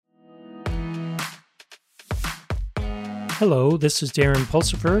Hello, this is Darren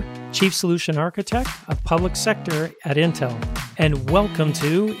Pulsifer, Chief Solution Architect of Public Sector at Intel, and welcome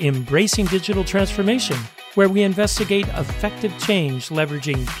to Embracing Digital Transformation, where we investigate effective change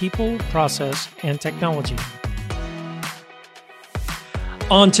leveraging people, process, and technology.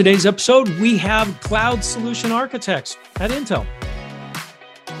 On today's episode, we have Cloud Solution Architects at Intel.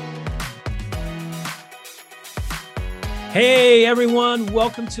 Hey everyone,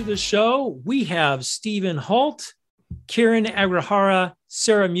 welcome to the show. We have Stephen Holt, Kiran Agrahara,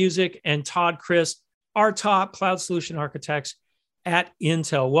 Sarah Music, and Todd Christ, our top Cloud Solution Architects at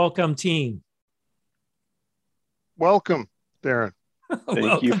Intel. Welcome, team. Welcome, Darren.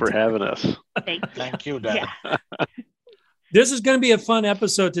 Thank you for having us. Thank you, Darren. Yeah. This is going to be a fun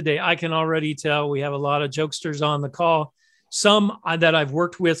episode today. I can already tell we have a lot of jokesters on the call. Some that I've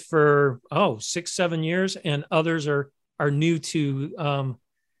worked with for 6-7 years, and others are new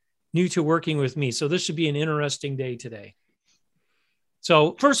to working with me. So this should be an interesting day today.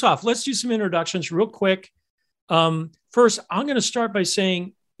 So first off, let's do some introductions real quick. First, I'm going to start by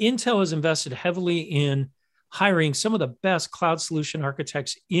saying Intel has invested heavily in hiring some of the best cloud solution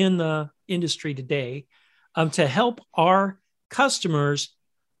architects in the industry today to help our customers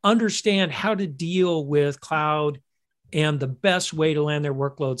understand how to deal with cloud and the best way to land their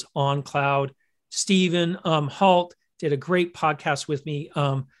workloads on cloud. Stephen Holt did a great podcast with me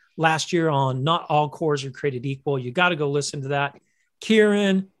last year on Not All Cores Are Created Equal. You got to go listen to that.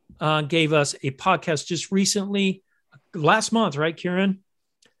 Kiran gave us a podcast just recently, last month, right, Kiran?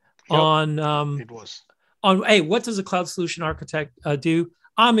 Yep, it was. Hey, what does a cloud solution architect do?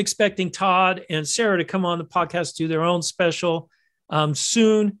 I'm expecting Todd and Sarah to come on the podcast, do their own special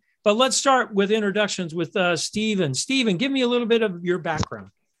soon. But let's start with introductions with Stephen. Stephen, give me a little bit of your background.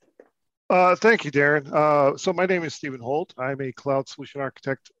 Thank you, Darren. So my name is Stephen Holt. I'm a cloud solution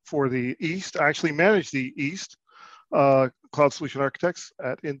architect for the East. I actually manage the East cloud solution architects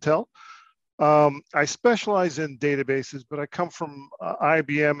at Intel. I specialize in databases, but I come from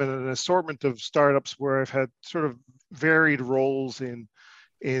IBM and an assortment of startups where I've had sort of varied roles in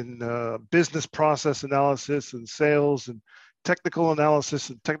business process analysis and sales and technical analysis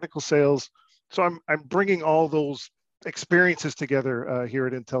and technical sales. So I'm bringing all those experiences together here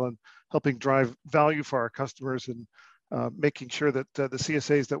at Intel and helping drive value for our customers and making sure that the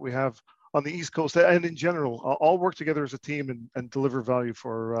CSAs that we have on the East Coast and in general all work together as a team and deliver value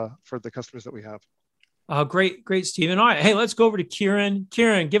for the customers that we have. Great, Stephen. All right, hey, let's go over to Kiran.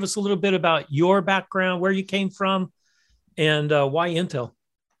 Kiran, give us a little bit about your background, where you came from, and why Intel.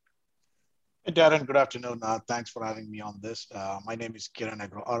 Hey, Darren, good afternoon. Thanks for having me on this. My name is Kiran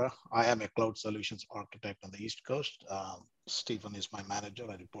Agrahara. I am a cloud solutions architect on the East Coast. Stephen is my manager.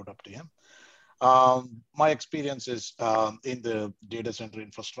 I report up to him. My experience is in the data center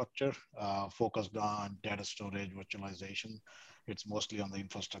infrastructure, focused on data storage, virtualization. It's mostly on the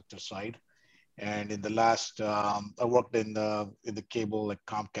infrastructure side. And in the last, I worked in the cable like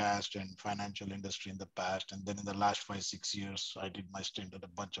Comcast and financial industry in the past. And then in the last 5-6 years, I did my stint at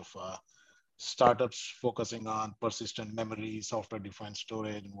a bunch of startups focusing on persistent memory, software-defined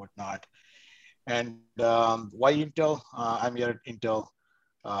storage, and whatnot. And why Intel? I'm here at Intel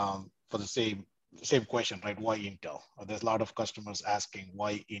for the same question, right? Why Intel? There's a lot of customers asking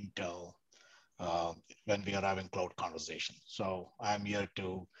why Intel when we are having cloud conversation. So I'm here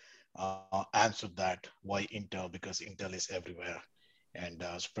to answer that, why Intel, because Intel is everywhere, and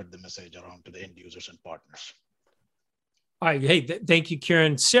spread the message around to the end users and partners. All right. Hey, thank you,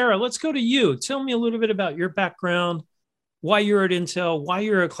 Kiran. Sarah, let's go to you. Tell me a little bit about your background, why you're at Intel, why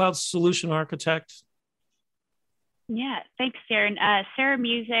you're a cloud solution architect. Yeah, thanks, Darren. Sarah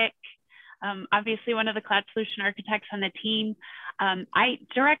Music, obviously one of the cloud solution architects on the team.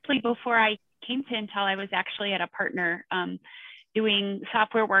 Before I came to Intel, I was actually at a partner doing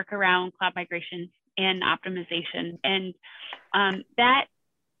software work around cloud migration and optimization. And that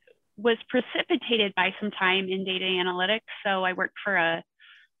was precipitated by some time in data analytics. So I worked for a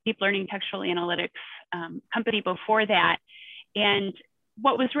deep learning textual analytics company before that. And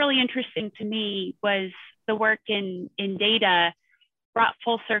what was really interesting to me was the work in data brought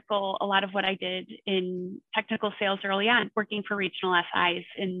full circle a lot of what I did in technical sales early on, working for regional SIs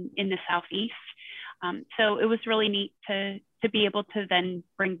in the Southeast. So it was really neat to be able to then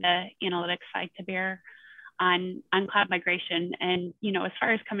bring the analytics side to bear on cloud migration. And, as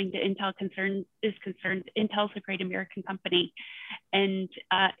far as coming to Intel is concerned, Intel's a great American company. And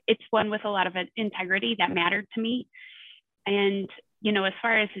it's one with a lot of integrity that mattered to me. And, as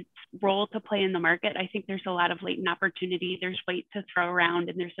far as its role to play in the market, I think there's a lot of latent opportunity. There's weight to throw around,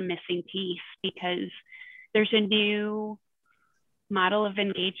 and there's a missing piece because there's a new model of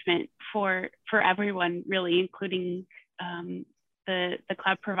engagement for everyone, really, including the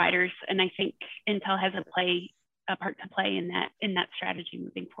cloud providers. And I think Intel has a part to play in that strategy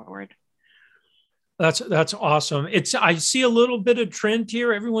moving forward. That's awesome. I see a little bit of trend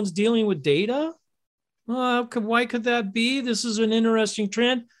here. Everyone's dealing with data. Why could that be? This is an interesting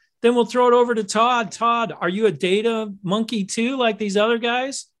trend. Then we'll throw it over to Todd. Todd, are you a data monkey too, like these other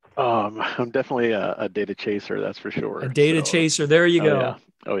guys? I'm definitely a data chaser, that's for sure. A data chaser. There you go. Yeah.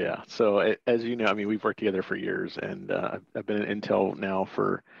 Oh yeah. So as you know, I mean, we've worked together for years, and I've been at Intel now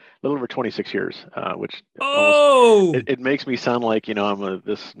for a little over 26 years, which it makes me sound like, you know, I'm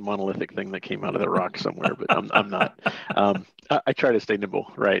this monolithic thing that came out of the rock somewhere, but I'm not. I try to stay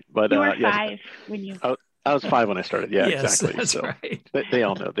nimble, right? But you were five when you. I was 5 when I started. Yeah, yes, exactly. That's so right. They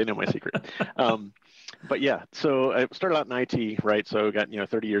all know. They know my secret. But yeah, so I started out in IT, right? So I got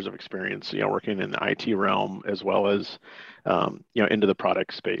 30 years of experience, working in the IT realm as well as into the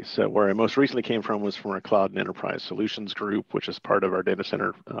product space. So where I most recently came from was from our Cloud and Enterprise Solutions group, which is part of our data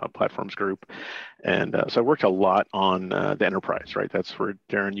center platforms group. And so I worked a lot on the enterprise, right? That's where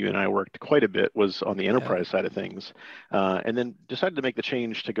Darren, you and I worked quite a bit, was on the enterprise side of things, and then decided to make the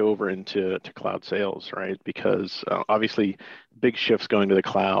change to go over into cloud sales, right? Because obviously big shifts going to the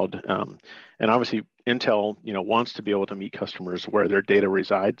cloud, and obviously Intel, wants to be able to meet customers where their data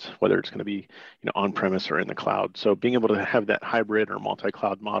resides, whether it's going to be, on-premise or in the cloud. So being able to have that hybrid or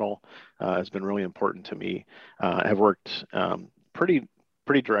multi-cloud model has been really important to me. I have worked pretty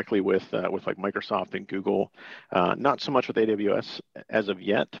directly with like Microsoft and Google, not so much with AWS as of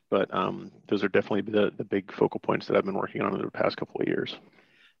yet, but those are definitely the big focal points that I've been working on over the past couple of years.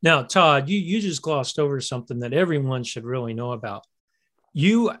 Now, Todd, you just glossed over something that everyone should really know about.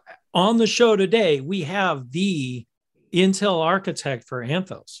 You, on the show today, we have the Intel architect for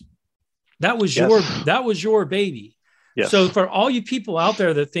Anthos. That was your baby. Yes. So for all you people out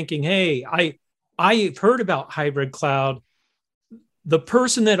there that are thinking, hey, I've heard about hybrid cloud, the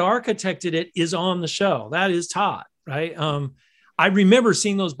person that architected it is on the show. That is Todd, right? I remember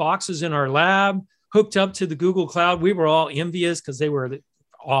seeing those boxes in our lab hooked up to the Google Cloud. We were all envious because they were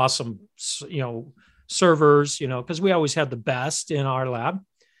awesome, servers, because we always had the best in our lab.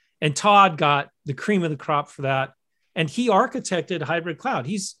 And Todd got the cream of the crop for that. And he architected hybrid cloud.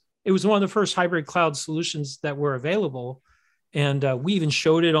 It was one of the first hybrid cloud solutions that were available. And we even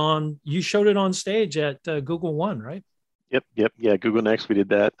showed it on stage at Google One, right? Yep. Yeah, Google Next, we did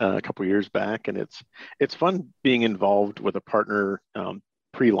that a couple of years back. And it's fun being involved with a partner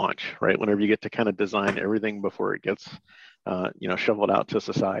pre-launch, right? Whenever you get to kind of design everything before it gets shoveled out to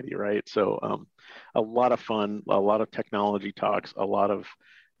society, right? So a lot of fun, a lot of technology talks, a lot of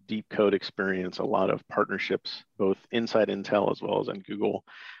deep code experience, a lot of partnerships, both inside Intel as well as in Google.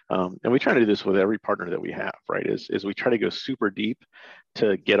 And we try to do this with every partner that we have, right? Is we try to go super deep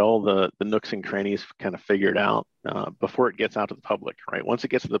to get all the nooks and crannies kind of figured out before it gets out to the public, right? Once it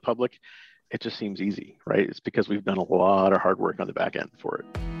gets to the public, it just seems easy, right? It's because we've done a lot of hard work on the back end for it.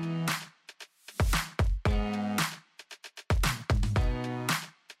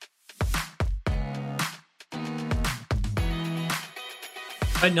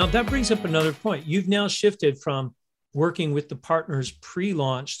 Now that brings up another point. You've now shifted from working with the partners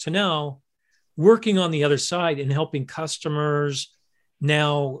pre-launch to now working on the other side and helping customers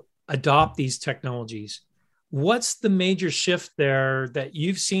now adopt these technologies. What's the major shift there that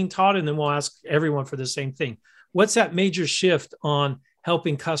you've seen, Todd? And then we'll ask everyone for the same thing. What's that major shift on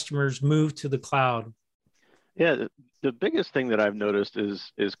helping customers move to the cloud? Yeah, the biggest thing that I've noticed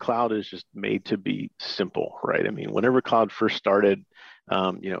is cloud is just made to be simple, right? I mean, whenever cloud first started,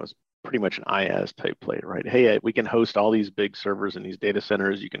 it was pretty much an IaaS type play, right? Hey, we can host all these big servers in these data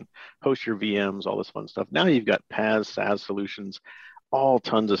centers. You can host your VMs, all this fun stuff. Now you've got PaaS, SaaS solutions, all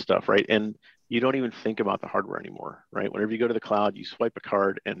tons of stuff, right? And you don't even think about the hardware anymore, right? Whenever you go to the cloud, you swipe a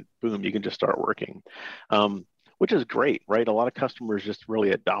card and boom, you can just start working, which is great, right? A lot of customers just really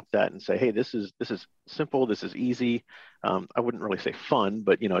adopt that and say, hey, this is simple, this is easy. I wouldn't really say fun,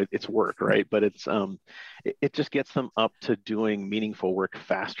 but it's work, right? But it just gets them up to doing meaningful work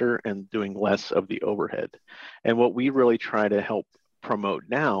faster and doing less of the overhead. And what we really try to help promote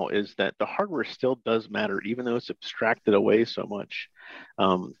now is that the hardware still does matter, even though it's abstracted away so much.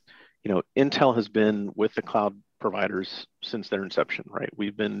 Intel has been with the cloud providers since their inception, right?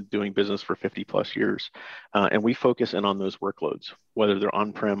 We've been doing business for 50 plus years, and we focus in on those workloads, whether they're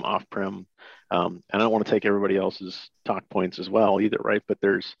on-prem, off-prem. And I don't want to take everybody else's talk points as well either, right? But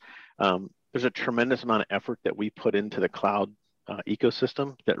there's a tremendous amount of effort that we put into the cloud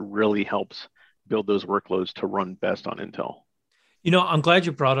ecosystem that really helps build those workloads to run best on Intel. I'm glad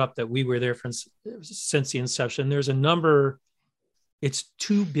you brought up that we were there since the inception. There's a number, it's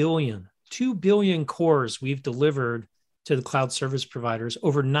 2 billion cores we've delivered to the cloud service providers.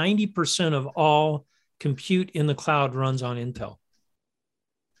 Over 90% of all compute in the cloud runs on Intel.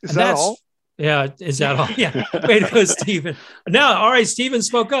 Is that all? Yeah. Is that all? Yeah. Way to go, Stephen. Now, all right, Stephen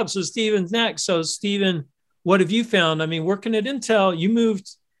spoke up. So Stephen's next. So Stephen, what have you found? I mean, working at Intel,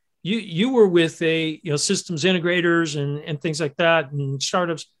 you were with systems integrators and things like that and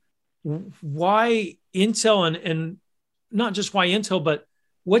startups. Why Intel and not just why Intel, but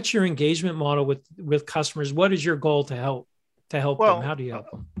what's your engagement model with customers? What is your goal to help them? How do you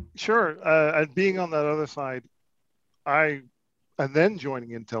help them? Sure. And being on that other side, and then joining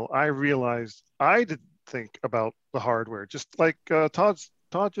Intel, I realized I didn't think about the hardware. Just like Todd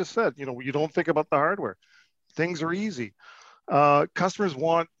just said, you don't think about the hardware. Things are easy. Customers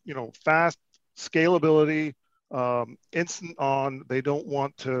want, fast scalability, instant on. They don't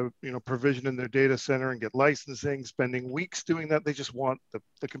want to, provision in their data center and get licensing, spending weeks doing that. They just want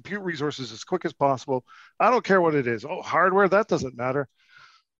the compute resources as quick as possible. I don't care what it is. Oh, hardware, that doesn't matter.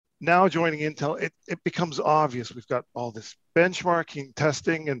 Now joining Intel, it becomes obvious. We've got all this benchmarking,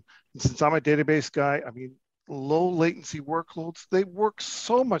 testing, and since I'm a database guy, I mean, low latency workloads, they work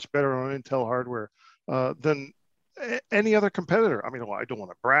so much better on Intel hardware than any other competitor. I mean, well, I don't want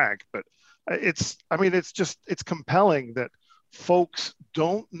to brag, but it's compelling that folks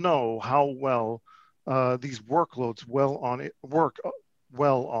don't know how well these workloads work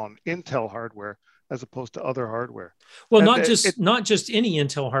well on Intel hardware as opposed to other hardware. Well, not just any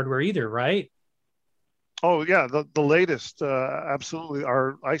Intel hardware either, right? Oh yeah, the latest, absolutely,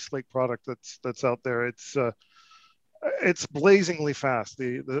 our Ice Lake product that's out there. It's blazingly fast.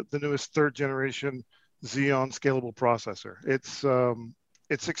 The newest 3rd generation Xeon scalable processor.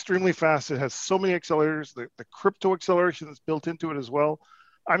 It's extremely fast. It has so many accelerators. The crypto acceleration that's built into it as well.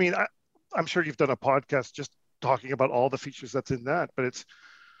 I mean, I'm sure you've done a podcast just talking about all the features that's in that, but it's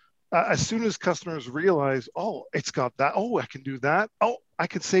as soon as customers realize, oh, it's got that. Oh, I can do that. Oh, I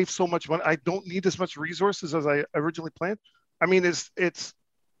can save so much money. I don't need as much resources as I originally planned. I mean, it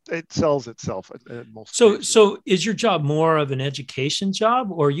sells itself at most. So is your job more of an education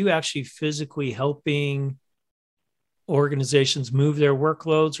job, or are you actually physically helping organizations move their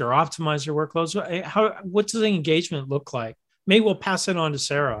workloads or optimize their workloads? What does the engagement look like? Maybe we'll pass it on to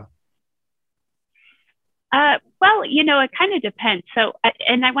Sarah. Well, it kind of depends. So,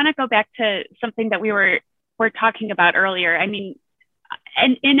 and I want to go back to something that we were talking about earlier. I mean,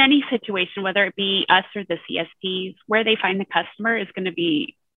 and in any situation, whether it be us or the CSPs, where they find the customer is going to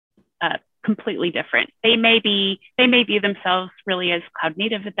be completely different. They may view themselves really as cloud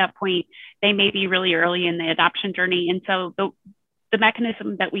native at that point. They may be really early in the adoption journey, and so the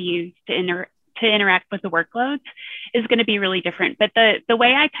mechanism that we use to interact with the workloads is going to be really different. But the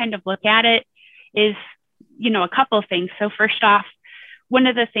way I kind of look at it is, a couple of things. So first off, one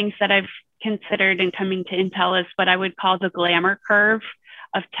of the things that I've considered in coming to Intel is what I would call the glamour curve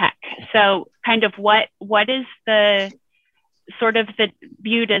of tech. So kind of what is the sort of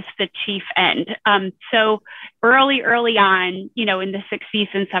viewed as the chief end. So early on, in the 60s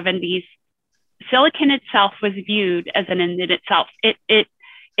and 70s, silicon itself was viewed as an end in itself. It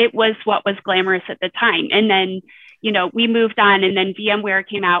was what was glamorous at the time. And then, we moved on, and then VMware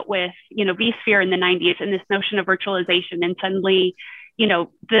came out with, vSphere in the 90s and this notion of virtualization. And suddenly,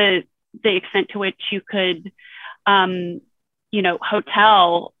 the extent to which you could,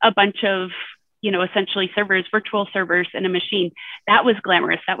 hotel a bunch of, essentially servers, virtual servers in a machine, that was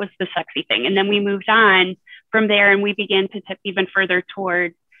glamorous. That was the sexy thing. And then we moved on from there and we began to tip even further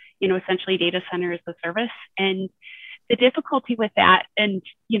toward, essentially data center as a service. And the difficulty with that, and,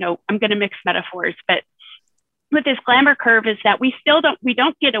 I'm going to mix metaphors, but with this glamour curve is that we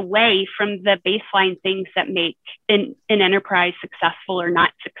don't get away from the baseline things that make an enterprise successful or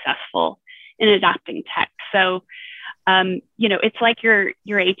not successful in adopting tech. So, it's like your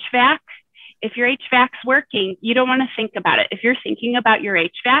HVAC. If your HVAC's working, you don't want to think about it. If you're thinking about your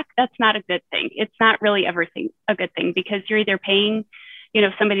HVAC, that's not a good thing. It's not really a good thing because you're either paying,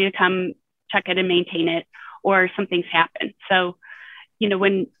 somebody to come check it and maintain it, or something's happened. So,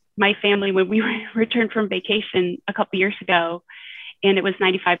 when we returned from vacation a couple years ago, and it was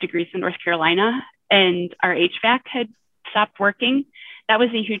 95 degrees in North Carolina, and our HVAC had stopped working, that was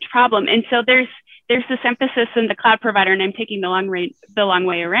a huge problem. And so there's this emphasis in the cloud provider, and I'm taking the long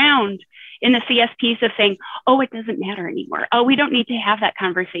way around, in the CSPs of saying, oh, it doesn't matter anymore. Oh, we don't need to have that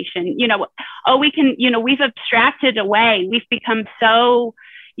conversation. We can, we've abstracted away. We've become so,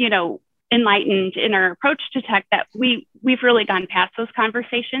 enlightened in our approach to tech that we've really gone past those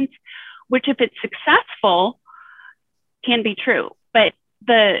conversations, which if it's successful can be true, but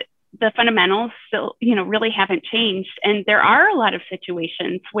the fundamentals still, really haven't changed. And there are a lot of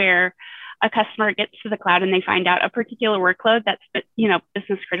situations where a customer gets to the cloud and they find out a particular workload that's,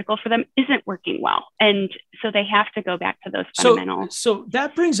 business critical for them isn't working well. And so they have to go back to those fundamentals. So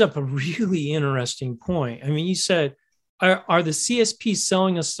that brings up a really interesting point. I mean, you said, are the CSPs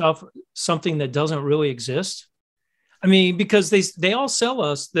selling us something that doesn't really exist? I mean, because they all sell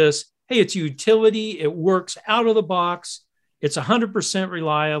us this, hey, it's utility, it works out of the box, it's 100%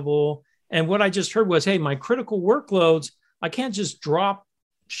 reliable. And what I just heard was, hey, my critical workloads, I can't just drop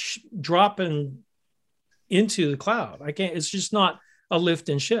into the cloud. I can't, it's just not a lift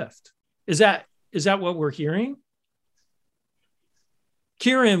and shift. Is that what we're hearing?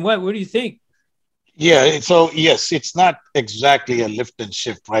 Kieran, what do you think? Yeah, so yes, it's not exactly a lift and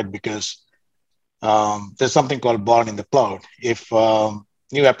shift, right? Because there's something called born in the cloud. If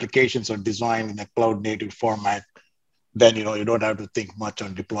new applications are designed in a cloud native format, then you don't have to think much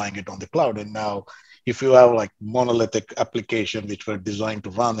on deploying it on the cloud. And now, if you have like monolithic application which were designed to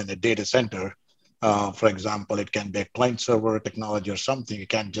run in a data center, for example, it can be a client server technology or something. You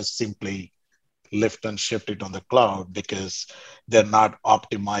can't just simply lift and shift it on the cloud because they're not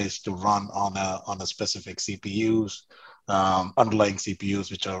optimized to run on a specific CPUs, underlying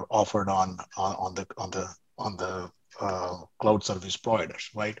CPUs which are offered on the cloud service providers,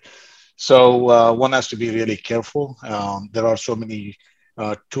 right? So one has to be really careful. There are so many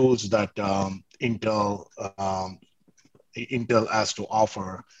tools that Intel has to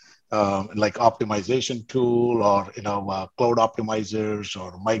offer, like optimization tool or cloud optimizers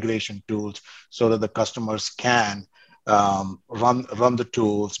or migration tools, so that the customers can run the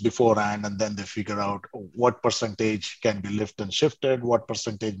tools beforehand, and then they figure out what percentage can be lift and shifted, what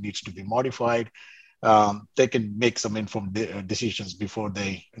percentage needs to be modified. They can make some informed decisions before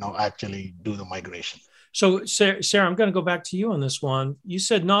they actually do the migration. So Sarah, I'm going to go back to you on this one. You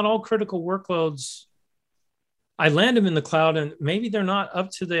said not all critical workloads, I land them in the cloud and maybe they're not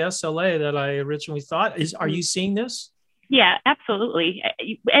up to the SLA that I originally thought. Are you seeing this? Yeah, absolutely.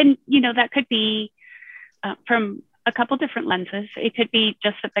 And, that could be from a couple different lenses. It could be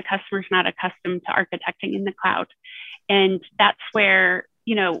just that the customer's not accustomed to architecting in the cloud. And that's where,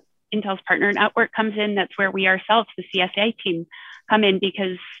 Intel's partner network comes in. That's where we ourselves, the CSA team, come in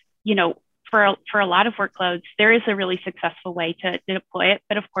because, for a lot of workloads, there is a really successful way to deploy it.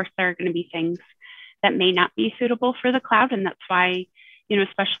 But of course, there are going to be things that may not be suitable for the cloud. And that's why,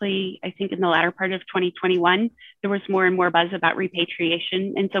 especially I think in the latter part of 2021, there was more and more buzz about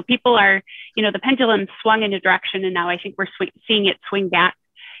repatriation. And so people are, the pendulum swung in a direction. And now I think we're seeing it swing back,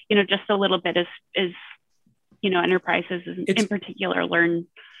 just a little bit as enterprises in particular learn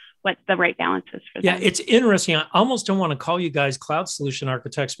what the right balance is for them. Yeah, it's interesting. I almost don't want to call you guys cloud solution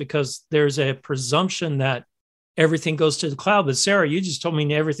architects because there's a presumption that everything goes to the cloud. But Sarah, you just told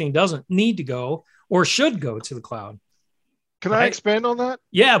me everything doesn't need to go or should go to the cloud. Can I expand on that?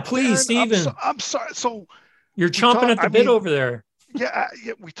 Yeah, please, Stephen. I'm sorry. So you're chomping at the bit over there. Yeah,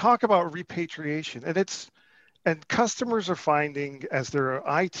 we talk about repatriation, and customers are finding as their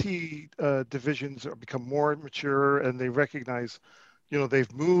IT divisions become more mature and they recognize,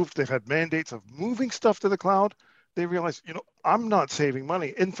 they've had mandates of moving stuff to the cloud. They realize, I'm not saving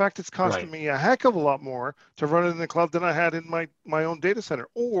money. In fact, it's costing me a heck of a lot more to run it in the cloud than I had in my own data center.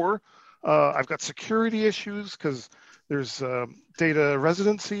 Or I've got security issues because there's data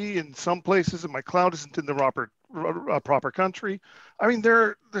residency in some places and my cloud isn't in the proper country. I mean,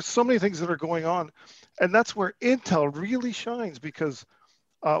 there's so many things that are going on. And that's where Intel really shines because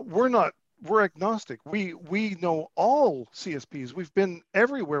we're agnostic. We know all CSPs. We've been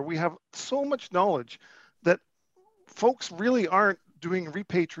everywhere. We have so much knowledge that folks really aren't doing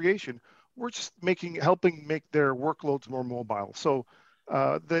repatriation. We're just helping make their workloads more mobile. So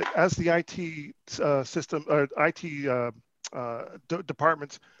as the IT system or IT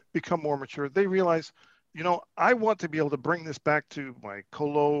departments become more mature, they realize, I want to be able to bring this back to my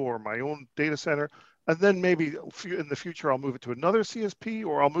colo or my own data center. And then maybe in the future, I'll move it to another CSP,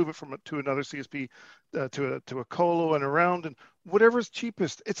 or I'll move it to another CSP to a colo and around, and whatever's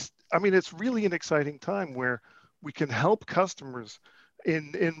cheapest. It's really an exciting time where we can help customers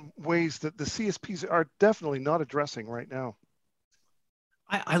in ways that the CSPs are definitely not addressing right now.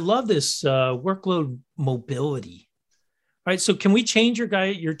 I love this workload mobility. All right, so can we change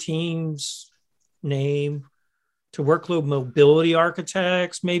your team's name to Workload Mobility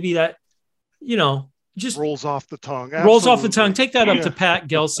Architects? Maybe that, just rolls off the tongue. Rolls off the tongue. Take that up to Pat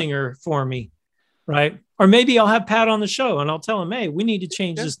Gelsinger for me, right? Or maybe I'll have Pat on the show and I'll tell him, hey, we need to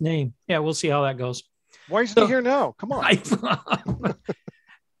change this name. Yeah, we'll see how that goes. Why isn't he here now? Come on.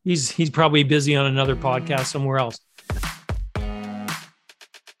 He's probably busy on another podcast somewhere else.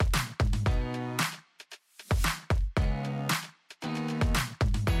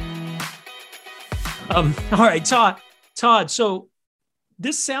 All right, Todd. So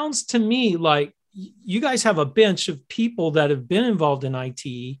this sounds to me like you guys have a bench of people that have been involved in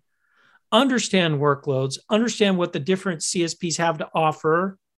IT, understand workloads, understand what the different CSPs have to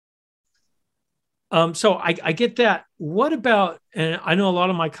offer. So I get that. What about, and I know a lot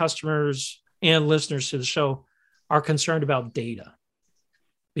of my customers and listeners to the show are concerned about data,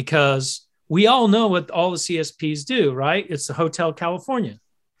 because we all know what all the CSPs do, right? It's the Hotel California,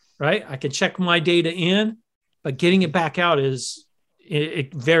 right? I can check my data in, but getting it back out is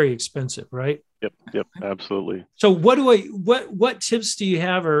very expensive, right? Yep, absolutely. So what tips do you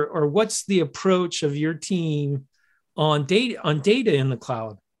have, or what's the approach of your team on data in the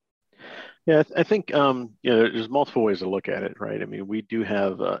cloud? Yeah, I think there's multiple ways to look at it, right? I mean, we do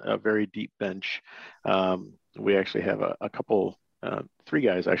have a very deep bench. We actually have a couple, three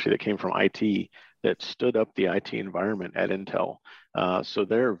guys actually that came from IT that stood up the IT environment at Intel. So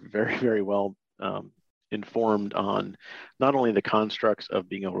they're very, very well informed on not only the constructs of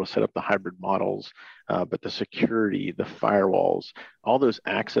being able to set up the hybrid models, but the security, the firewalls, all those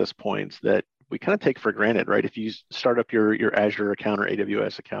access points that we kind of take for granted, right? If you start up your Azure account or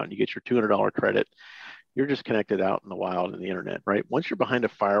AWS account, you get your $200 credit, you're just connected out in the wild in the internet, right? Once you're behind a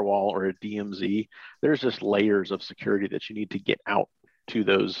firewall or a DMZ, there's just layers of security that you need to get out to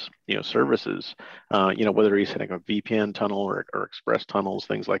those services, whether you're setting up a VPN tunnel or express tunnels,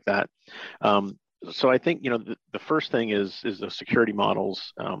 things like that. So I think the first thing is the security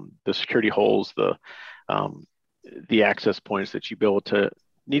models, the security holes, the access points that you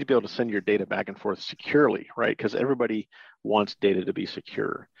need to be able to send your data back and forth securely, right? Because everybody wants data to be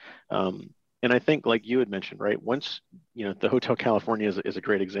secure. And I think, like you had mentioned, right, once, the Hotel California is a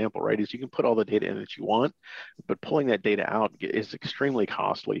great example, right, is you can put all the data in that you want, but pulling that data out is extremely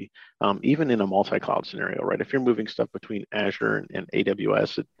costly, even in a multi-cloud scenario, right? If you're moving stuff between Azure and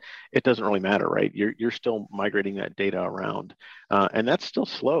AWS, it doesn't really matter, right? You're still migrating that data around, and that's still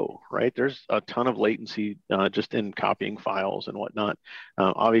slow, right? There's a ton of latency just in copying files and whatnot.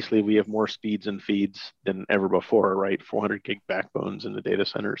 Obviously, we have more speeds and feeds than ever before, right? 400 gig backbones in the data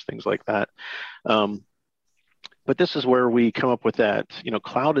centers, things like that. But this is where we come up with that,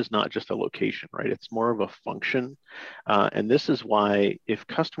 cloud is not just a location, right? It's more of a function. And this is why if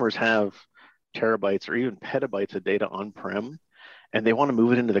customers have terabytes or even petabytes of data on-prem and they want to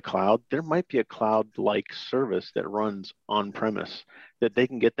move it into the cloud, there might be a cloud-like service that runs on-premise that they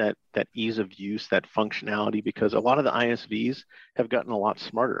can get that ease of use, that functionality, because a lot of the ISVs have gotten a lot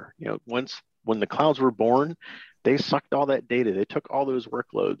smarter. When the clouds were born, they sucked all that data. They took all those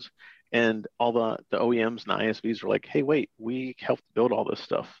workloads. And all the OEMs and the ISVs are like, hey, wait, we helped build all this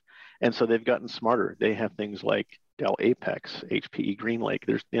stuff. And so they've gotten smarter. They have things like Dell Apex, HPE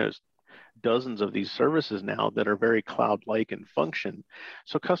GreenLake. There's dozens of these services now that are very cloud-like in function.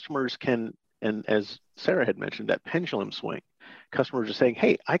 So customers can, and as Sarah had mentioned, that pendulum swing. Customers are saying,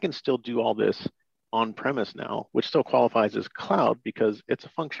 hey, I can still do all this on-premise now, which still qualifies as cloud because it's a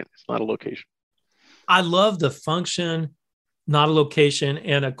function. It's not a location. I love the function, not a location.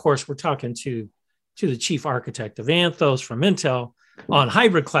 And of course, we're talking to the chief architect of Anthos from Intel on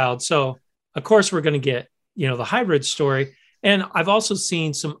hybrid cloud. So of course, we're going to get, the hybrid story. And I've also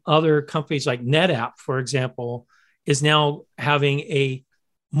seen some other companies like NetApp, for example, is now having a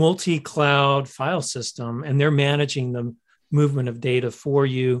multi-cloud file system, and they're managing the movement of data for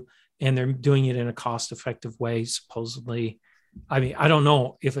you. And they're doing it in a cost-effective way, supposedly. I mean, I don't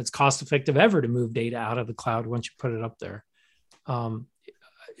know if it's cost-effective ever to move data out of the cloud once you put it up there.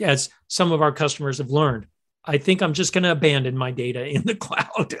 As some of our customers have learned, I think I'm just going to abandon my data in the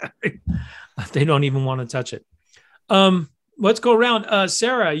cloud. They don't even want to touch it. Let's go around.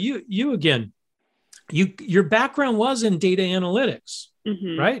 Sarah, you again. Your background was in data analytics,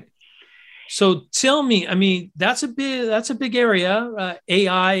 right? So tell me, I mean, that's a big area,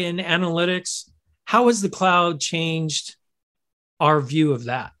 AI and analytics. How has the cloud changed our view of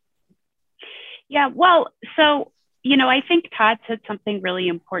that? Yeah, well, so I think Todd said something really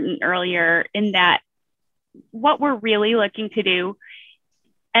important earlier, in that what we're really looking to do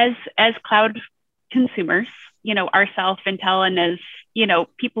as cloud consumers, ourselves, Intel, and as,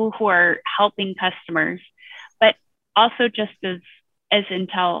 people who are helping customers, but also just as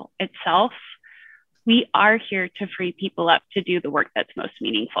Intel itself, we are here to free people up to do the work that's most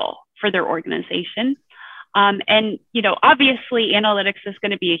meaningful for their organization. And, obviously analytics is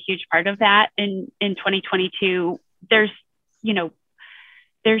going to be a huge part of that in 2022. There's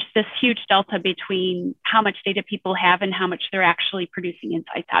this huge delta between how much data people have and how much they're actually producing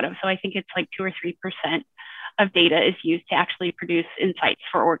insights out of. So I think it's like 2 or 3% of data is used to actually produce insights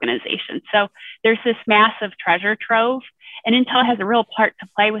for organizations. So there's this massive treasure trove, and Intel has a real part to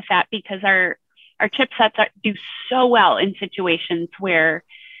play with that, because our our chipsets do so well in situations where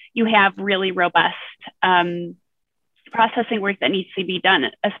you have really robust processing work that needs to be done,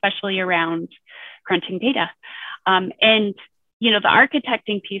 especially around crunching data. And the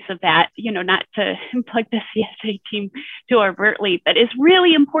architecting piece of that, not to plug the CSA team too overtly, but is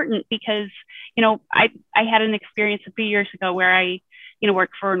really important because, I had an experience a few years ago where I,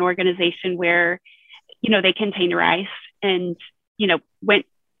 worked for an organization where, they containerized and, went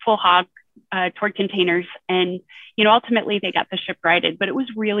full hog toward containers. And, ultimately they got the ship righted, but it was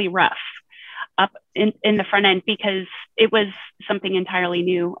really rough up in the front end because it was something entirely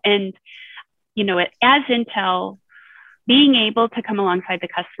new. And, as Intel, being able to come alongside the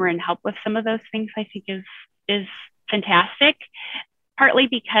customer and help with some of those things, I think is fantastic, partly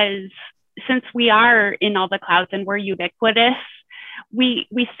because since we are in all the clouds and we're ubiquitous, we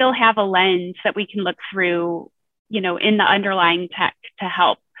still have a lens that we can look through, in the underlying tech to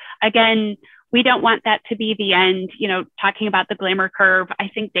help. Again, we don't want that to be the end, talking about the glamour curve. I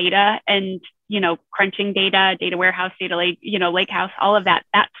think data and, crunching data warehouse, data lake, lakehouse, all of that,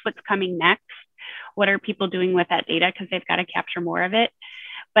 that's what's coming next. What are people doing with that data? Because they've got to capture more of it.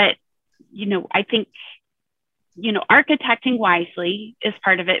 But, I think, architecting wisely is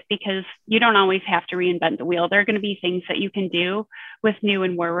part of it because you don't always have to reinvent the wheel. There are going to be things that you can do with new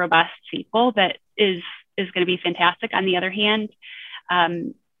and more robust SQL that is going to be fantastic. On the other hand,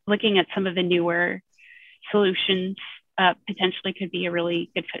 looking at some of the newer solutions potentially could be a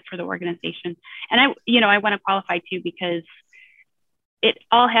really good fit for the organization. And I want to qualify too, because it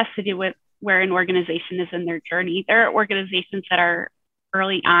all has to do with where an organization is in their journey. There are organizations that are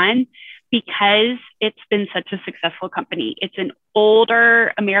early on because it's been such a successful company. It's an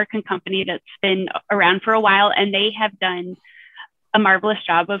older American company that's been around for a while, and they have done a marvelous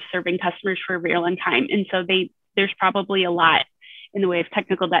job of serving customers for a very long time. And so there's probably a lot in the way of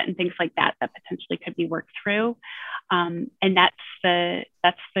technical debt and things like that potentially could be worked through. And that's the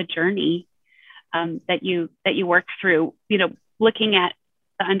journey that you work through, looking at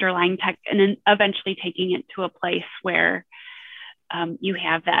the underlying tech and then eventually taking it to a place where you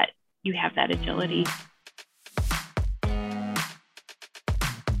have that agility.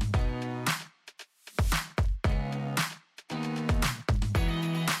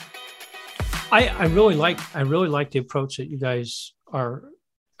 I really like the approach that you guys are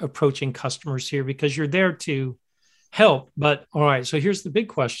approaching customers here, because you're there to help. But all right, so here's the big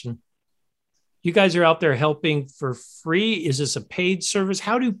question. You guys are out there helping for free. Is this a paid service?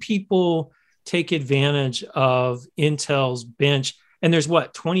 How do people take advantage of Intel's bench? And there's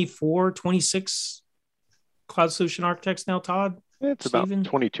 24, 26 cloud solution architects now, Todd? It's Steven?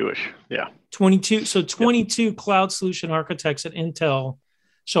 About 22-ish. Yeah. 22. So 22 cloud solution architects at Intel.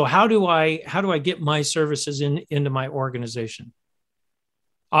 So how do I get my services into my organization?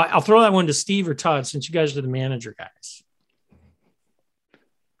 I'll throw that one to Steve or Todd, since you guys are the manager guys.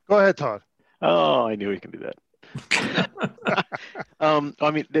 Go ahead, Todd. Oh, I knew he can do that.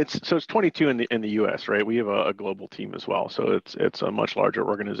 It's 22 in the U.S., right? We have a global team as well, so it's a much larger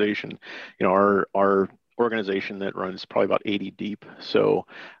organization. Our organization that runs probably about 80 deep, so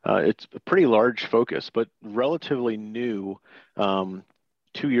it's a pretty large focus, but relatively new.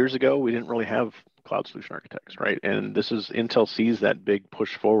 2 years ago, we didn't really have cloud solution architects, right? And Intel sees that big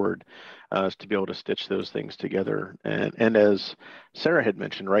push forward to be able to stitch those things together. And as Sarah had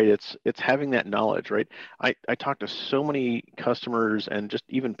mentioned, right, it's having that knowledge, right? I talk to so many customers and just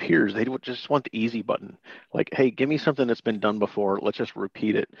even peers, they would just want the easy button. Like, hey, give me something that's been done before. Let's just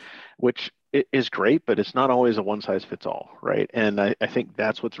repeat it, which is great, but it's not always a one size fits all, right? And I think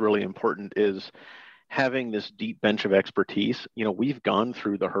that's what's really important is having this deep bench of expertise. We've gone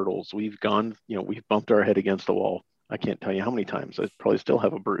through the hurdles. We've we've bumped our head against the wall. I can't tell you how many times. I probably still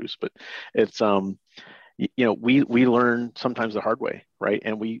have a bruise, but it's, we learn sometimes the hard way, right?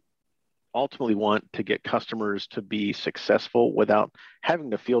 And we ultimately want to get customers to be successful without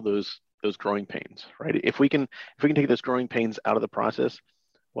having to feel those growing pains, right? If we can take those growing pains out of the process,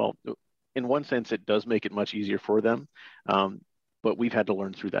 well, in one sense, it does make it much easier for them. But we've had to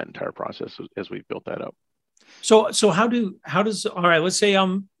learn through that entire process as we've built that up. So all right, let's say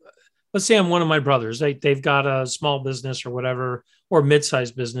I'm one of my brothers. They've got a small business or whatever, or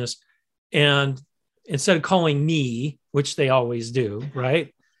mid-sized business. And instead of calling me, which they always do,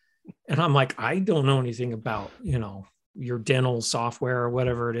 right? And I'm like, I don't know anything about, your dental software or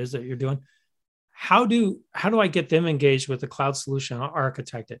whatever it is that you're doing. How do I get them engaged with the cloud solution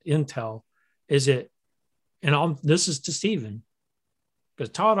architect at Intel? This is to Stephen, because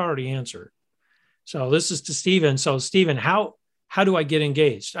Todd already answered. So this is to Stephen. So Stephen, how do I get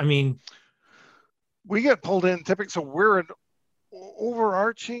engaged? I mean, we get pulled in typically. So we're an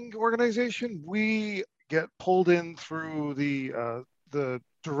overarching organization, we get pulled in through the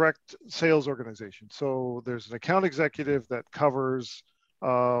direct sales organization. So there's an account executive that covers,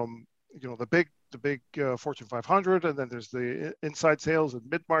 the big Fortune 500, and then there's the inside sales and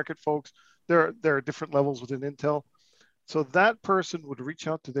mid-market folks. There are different levels within Intel. So that person would reach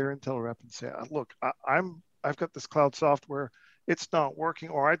out to their Intel rep and say, look, I've got this cloud software, it's not working,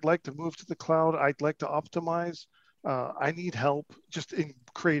 or I'd like to move to the cloud, I'd like to optimize, I need help just in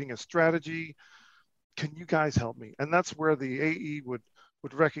creating a strategy. Can you guys help me? And that's where the AE would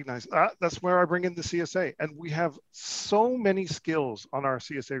recognize, that's where I bring in the CSA. And we have so many skills on our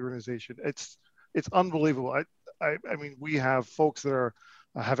CSA organization. It's unbelievable. I mean, we have folks that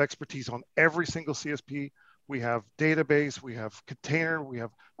have expertise on every single CSP. We have database, we have container, we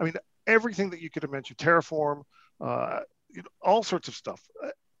have, everything that you could mention, Terraform, all sorts of stuff.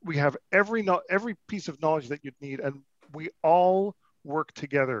 We have every piece of knowledge that you'd need, and we all work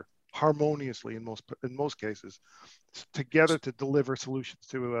together harmoniously in most cases together to deliver solutions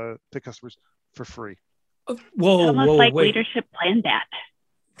to customers for free. Wait. Leadership planned that.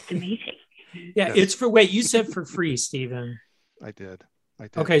 It's amazing. Yeah, yes. It's you said for free, Stephen. I did.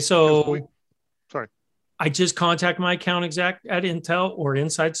 Okay, so sorry. I just contact my account exec at Intel or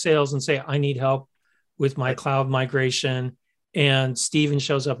inside sales and say, I need help with my cloud migration, and Stephen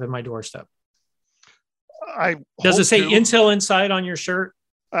shows up at my doorstep. Does it say Intel Inside on your shirt?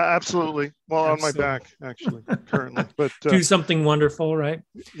 Absolutely. Well, absolutely. On my back, actually, currently. But do something wonderful, right?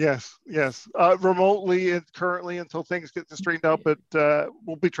 Yes. Remotely, currently, until things get straightened out. But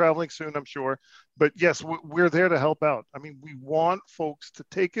we'll be traveling soon, I'm sure. But yes, we're there to help out. We want folks to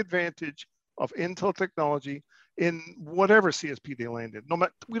take advantage of Intel technology in whatever CSP they land in.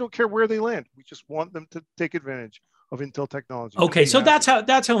 We don't care where they land. We just want them to take advantage of Intel technology. Okay, so that's how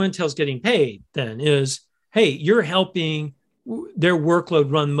Intel's getting paid. Then is, hey, you're helping their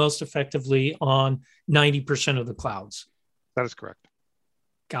workload run most effectively on 90% of the clouds. That is correct.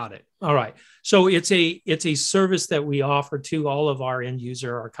 Got it. All right. So it's a service that we offer to all of our end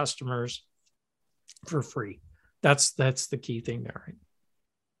user, our customers, for free. That's the key thing there. Right?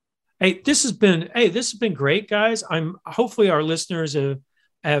 Hey, this has been great, guys. Hopefully our listeners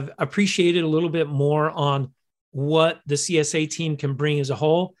have appreciated a little bit more on what the CSA team can bring as a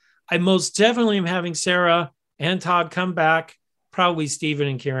whole. I most definitely am having Sarah and Todd come back, probably Stephen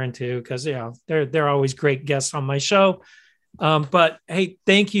and Kieran too, because they're always great guests on my show. But hey,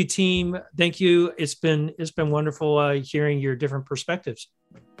 thank you, team. Thank you. It's been wonderful hearing your different perspectives.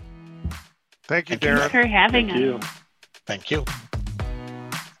 Thank you, Darren. Thanks for having us. Thank you.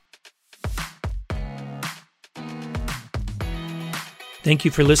 Thank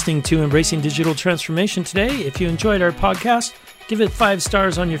you for listening to Embracing Digital Transformation today. If you enjoyed our podcast, give it 5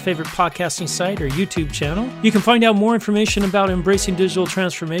 stars on your favorite podcasting site or YouTube channel. You can find out more information about Embracing Digital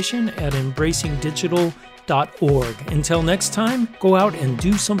Transformation at embracingdigital.org. Until next time, go out and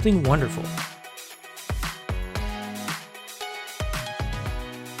do something wonderful.